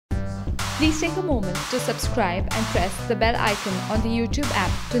Please take a moment to subscribe and press the bell icon on the YouTube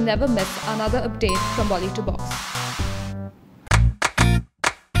app to never miss another update from Bolly to Box.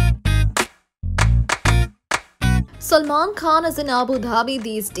 Salman Khan is in Abu Dhabi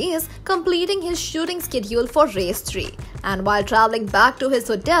these days, completing his shooting schedule for Race 3. And while traveling back to his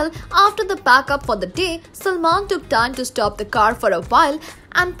hotel after the pack-up for the day, Salman took time to stop the car for a while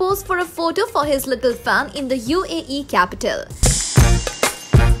and pose for a photo for his little fan in the UAE capital.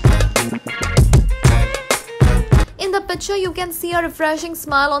 In the picture, you can see a refreshing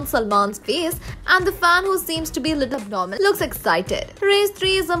smile on Salman's face, and the fan, who seems to be a little abnormal, looks excited. Race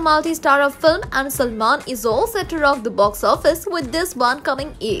 3 is a multi-starrer film, and Salman is all set to rock the box office with this one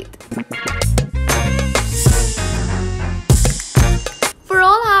coming 8th. For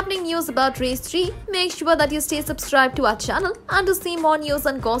all happening news about Race 3, make sure that you stay subscribed to our channel, and to see more news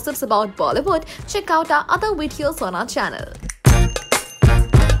and gossips about Bollywood, check out our other videos on our channel.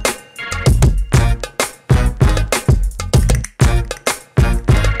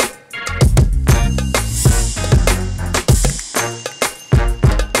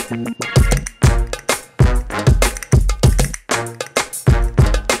 Thank you.